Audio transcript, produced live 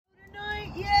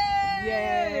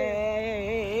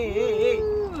Yay!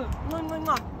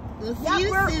 Yeah,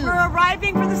 we're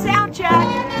arriving for the sound check.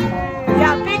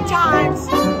 Yeah, big times.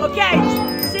 Okay,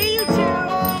 see you two.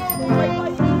 Bye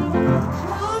bye.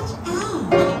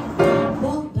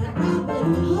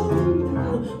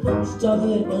 Most of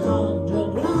it was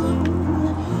underground.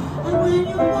 And when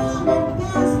you want it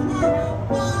fast enough,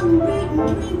 one written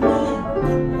dreamland,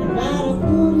 about a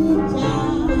fool in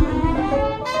town.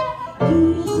 Do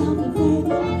yourself a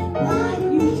favor, life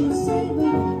you should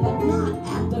savor, but not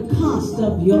at the cost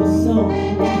of your soul.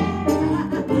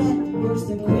 Get worse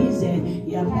than queasy,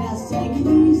 you best take it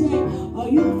easy, or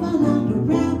you'll fall out a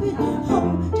rabbit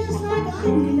hole, just like I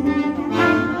did.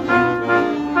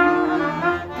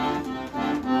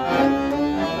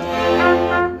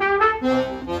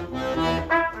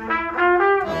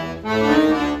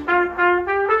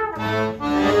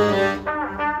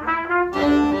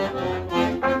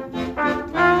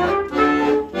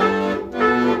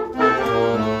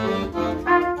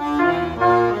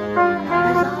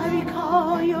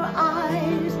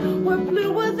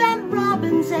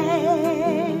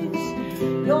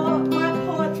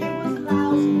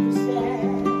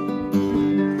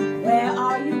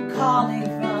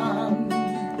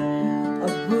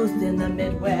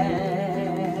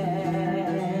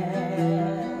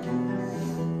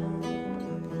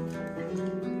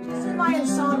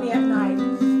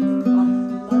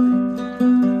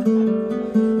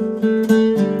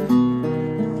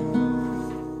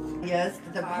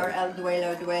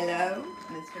 Duelo,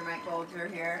 Mr. Bolger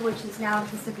here, which is now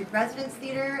Pacific Residence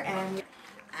Theater, and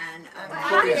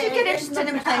how did you get interested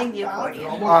in playing the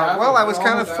accordion? Well, I was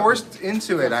kind of forced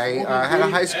into it. I had a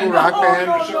high school rock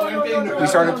band. We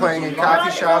started playing in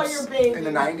coffee shops in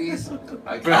the 90s.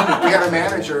 We had a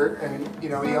manager, and he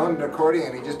owned an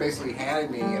accordion. He just basically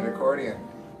handed me an accordion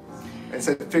and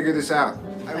said, "Figure this out."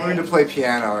 I learned to play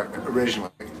piano originally,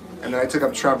 and then I took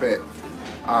up trumpet.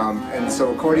 And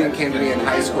so accordion came to me in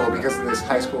high school because of this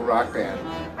high school rock band.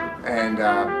 And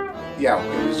yeah,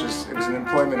 it was an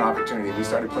employment opportunity. We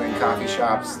started playing coffee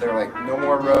shops. They're like, no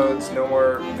more Rhodes, no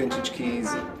more vintage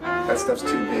keys. That stuff's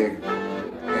too big.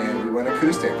 And we went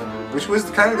acoustic, which was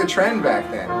kind of the trend back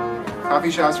then.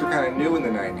 Coffee shops were kind of new in the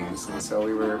 90s, and so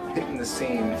we were hitting the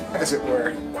scene, as it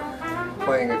were,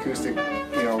 playing acoustic,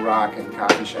 rock in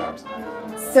coffee shops.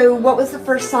 So what was the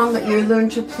first song that you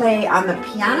learned to play on the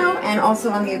piano and also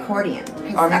on the accordion?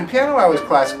 On the piano I was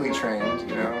classically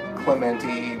trained,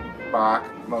 Clementi, Bach,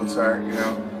 Mozart,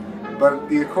 But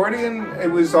the accordion, it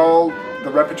was all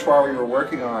the repertoire we were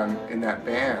working on in that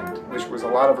band, which was a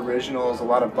lot of originals, a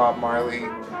lot of Bob Marley,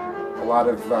 a lot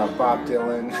of Bob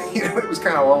Dylan. It was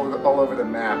kind of all over the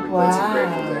map. We played some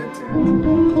Grateful Dead too.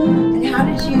 And how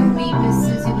did you meet Miss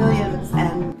Suzy Williams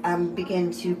and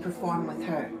begin to perform with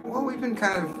her? Well, we've been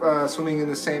kind of swimming in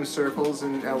the same circles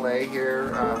in LA here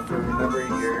for a number of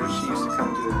years. She used to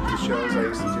come to the shows I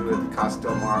used to do at Casa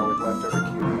Del Mar with Leftover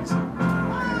Cuties.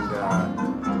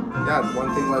 And yeah,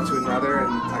 one thing led to another, and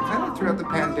kind of throughout the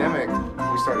pandemic,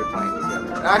 we started playing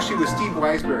together. Actually, with Steve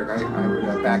Weisberg, I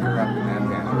would back her up in that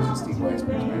band. I was in Steve Weisberg's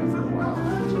band for a while.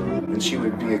 And she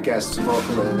would be a guest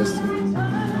vocalist.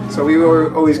 So we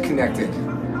were always connected.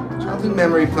 Childhood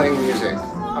memory playing music.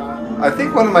 I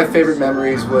think one of my favorite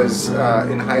memories was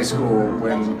in high school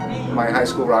when my high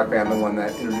school rock band, the one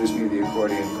that introduced me to the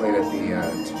accordion, played at the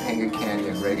Topanga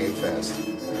Canyon Reggae Fest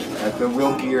at the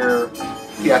Bulgar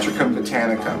Theatricum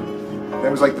Botanicum. That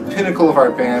was like the pinnacle of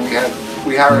our band.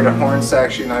 We hired a horn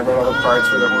section. I wrote all the parts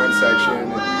for the horn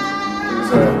section. And it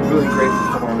was a really great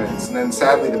performance. And then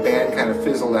sadly the band kind of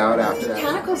fizzled out after that.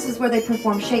 Botanicals is where they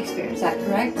perform Shakespeare, is that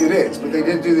correct? It is, but they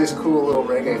did do this cool little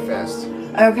reggae fest.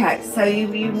 Okay, so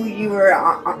you were,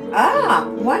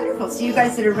 wonderful. So you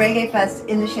guys did a reggae fest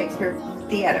in the Shakespeare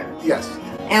Theater? Yes.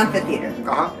 Amphitheater?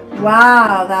 Uh-huh.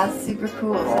 Wow, that's super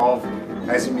cool. All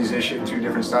as a musician through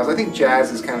different styles. I think jazz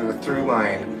is kind of a through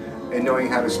line, and knowing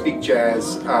how to speak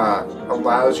jazz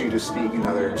allows you to speak in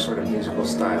other sort of musical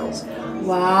styles.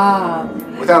 Wow.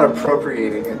 Without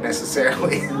appropriating it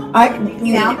necessarily. An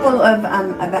example of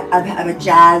a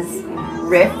jazz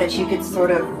riff that you could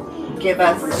sort of give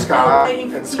us. Ska,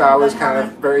 and ska was kind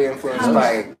of very influenced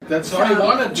by that's all I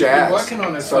wanted. Jazz. Working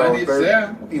on it, so it's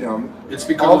there. It's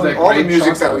because all the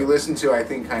music that we chocolate. listen to, I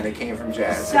think, kind of came from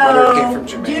jazz. So, whether it came from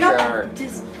Jamaica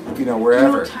or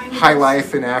wherever. High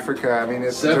Life in Africa. I mean,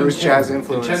 there was jazz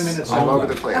influence all over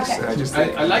the place. Okay. I just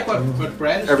think I like what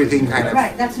Brad. everything kind of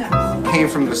that's nice. came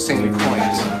from the same point,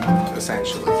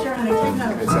 essentially,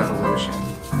 in its evolution.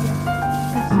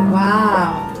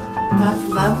 Wow. That's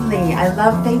lovely.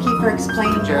 Thank you for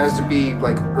explaining. Jazz to be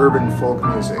like urban folk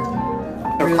music.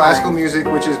 Classical music,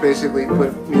 which is basically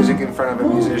put music in front of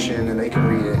a musician and they can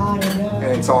read it,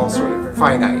 and it's all sort of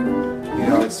finite. You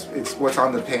know, it's what's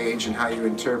on the page and how you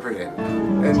interpret it.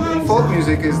 And folk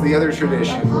music is the other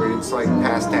tradition where it's like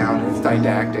passed down and it's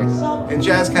didactic. And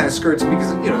jazz kind of skirts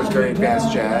because, you know, there's very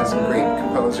advanced jazz and great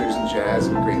composers in jazz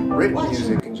and great written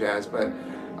music in jazz, but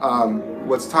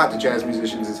what's taught to jazz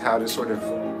musicians is how to sort of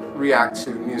react to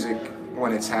music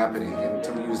when it's happening and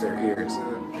to use their ears.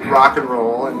 Rock and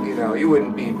roll, and you know, you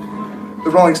wouldn't be. The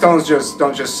Rolling Stones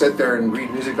don't just sit there and read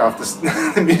music off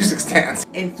the music stands.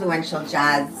 Influential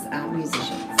jazz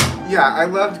musicians. Yeah, I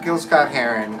loved Gil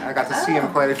Scott-Heron. I got to see him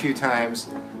quite a few times.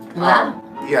 Wow.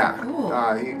 Yeah, Cool.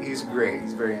 he's great.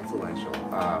 He's very influential.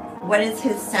 What is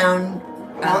his sound?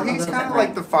 Well, he's kind of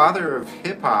like the father of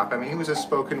hip hop. I mean, he was a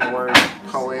spoken word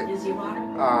poet.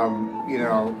 You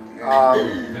know,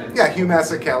 yeah, Hugh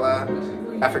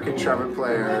Masekela, African trumpet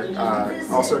player,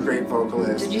 also a great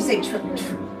vocalist. Did you say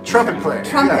trumpet player?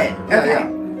 Trumpet. Yeah, Okay.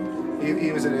 yeah.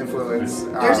 He was an influence.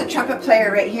 There's a trumpet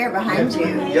player right here behind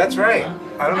you. That's right.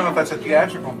 I don't know if that's a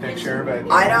theatrical picture,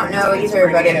 but I don't know either,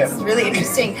 but it's really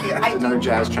interesting. He's another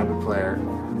jazz trumpet player.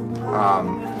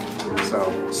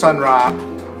 So Sun Ra.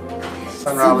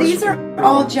 So these are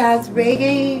all jazz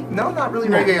reggae? No, not really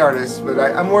reggae artists, but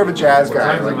I'm more of a jazz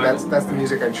guy. Like that's the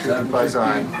music I truly buzz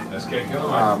on.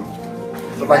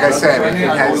 But like I said, it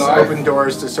has opened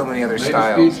doors to so many other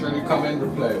styles. When you come in to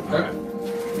play, okay?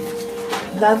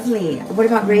 Lovely. What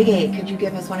about reggae? Could you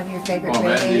give us one of your favorite Oh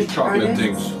man, reggae these chocolate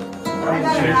artists?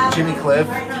 things. Jimmy Cliff.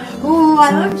 Ooh, I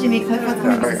love Jimmy Cliff. What's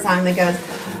the song that goes,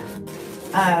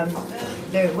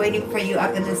 they're waiting for you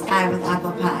up in the sky with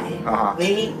apple pie.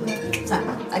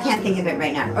 I can't think of it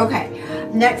right now. Okay,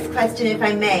 next question if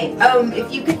I may.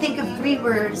 If you could think of 3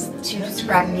 words to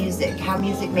describe music, how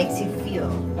music makes you feel.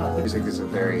 Music is a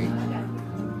very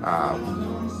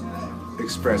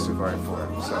expressive art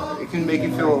form, so it can make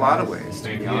you feel a lot of ways,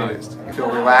 to be honest. You feel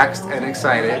relaxed and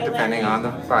excited depending on the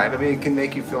vibe. I mean, it can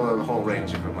make you feel a whole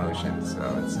range of emotions,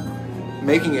 so it's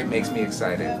making it makes me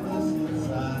excited.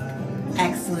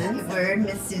 Excellent word.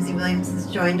 Miss Suzy Williams has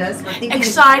joined us. We're thinking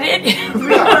Excited. 3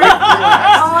 words.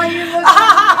 Oh, you look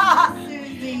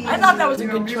Suzy. I thought that was a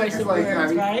good choice of Like,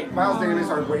 words, right? Miles Davis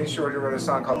or Wayne Shorter wrote a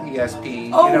song called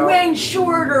ESP. Oh, you know? Wayne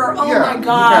Shorter. Oh Yeah, my he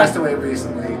God. passed away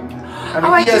recently. I mean,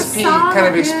 I just ESP saw kind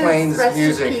of his. explains Rest in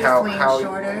music, peace, how Wayne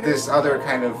Shorter. this other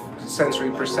kind of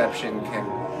sensory perception can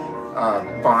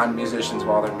bond musicians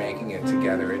while they're making it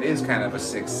together. It is kind of a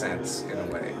sixth sense in a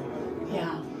way.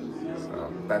 Yeah.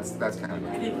 So that's kind of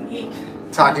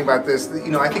talking about this.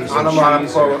 You know, I think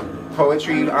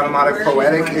poetry,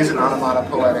 onomatopoetic is an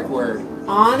onomatopoetic word.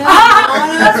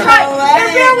 That's right.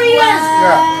 It really is.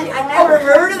 Yeah. I've never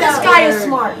heard of This that guy word. is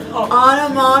smart. Oh.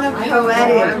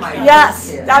 Onomatopoetic.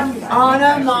 Yes.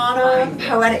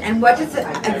 Onomatopoetic. And what does it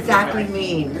exactly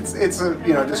mean? It's a,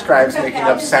 you know, describes making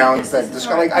up sounds that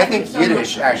describe, like, I think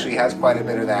Yiddish actually has quite a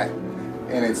bit of that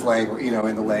in its language, you know,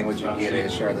 in the language of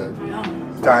Yiddish, or the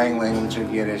dying language of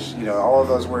Yiddish. You know, all of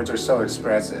those words are so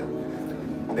expressive.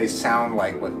 They sound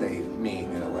like what they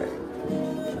mean in a way.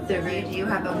 So, Rhea, do you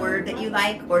have a word that you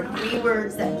like, or 3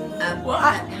 words that? Well,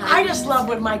 I just love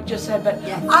what Mike just said, but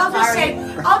Yes. I'll just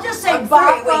say I'm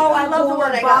sorry, wait, boffo. I love the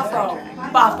word I got boffo.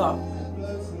 sidetracked. Boffo.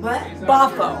 What?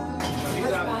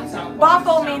 Boffo.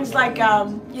 Boffo means like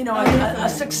you know, a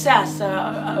success,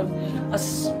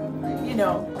 you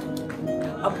know,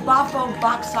 a boffo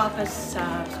box office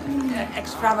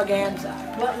extravaganza.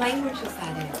 What language is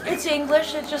that in? It's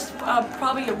English. It's just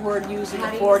probably a word used in the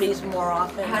 40s more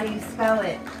often. How do you spell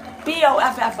it?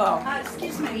 B-O-F-F-O.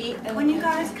 Excuse me, when you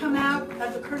guys come out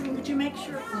of the curtain, could you make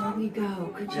sure? Before we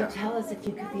go, could you Yeah. tell us if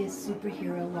you could be a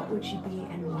superhero, what would you be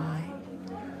and why?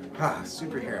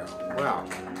 Superhero. Wow.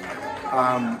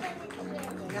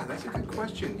 Yeah, that's a good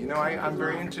question. You know, I'm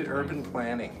very into urban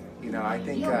planning. You know, I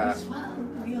think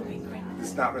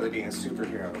it's not really being a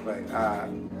superhero, but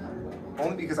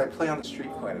only because I play on the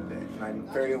street quite a bit, and I'm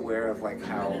very aware of like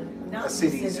how a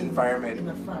city's environment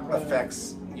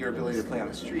affects your ability to play on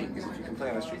the street. Because if you can play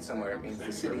on the street somewhere, it means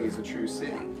the city is a true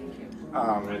city.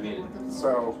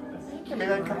 So yeah,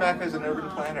 maybe I'd come back as an urban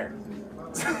planner.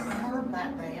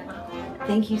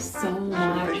 Thank you so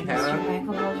much, Mr.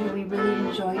 Michael Bolger. We really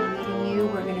enjoyed meeting you.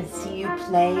 We're going to see you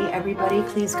play. Everybody,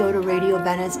 please go to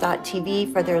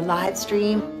radiovenice.tv for their live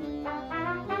stream.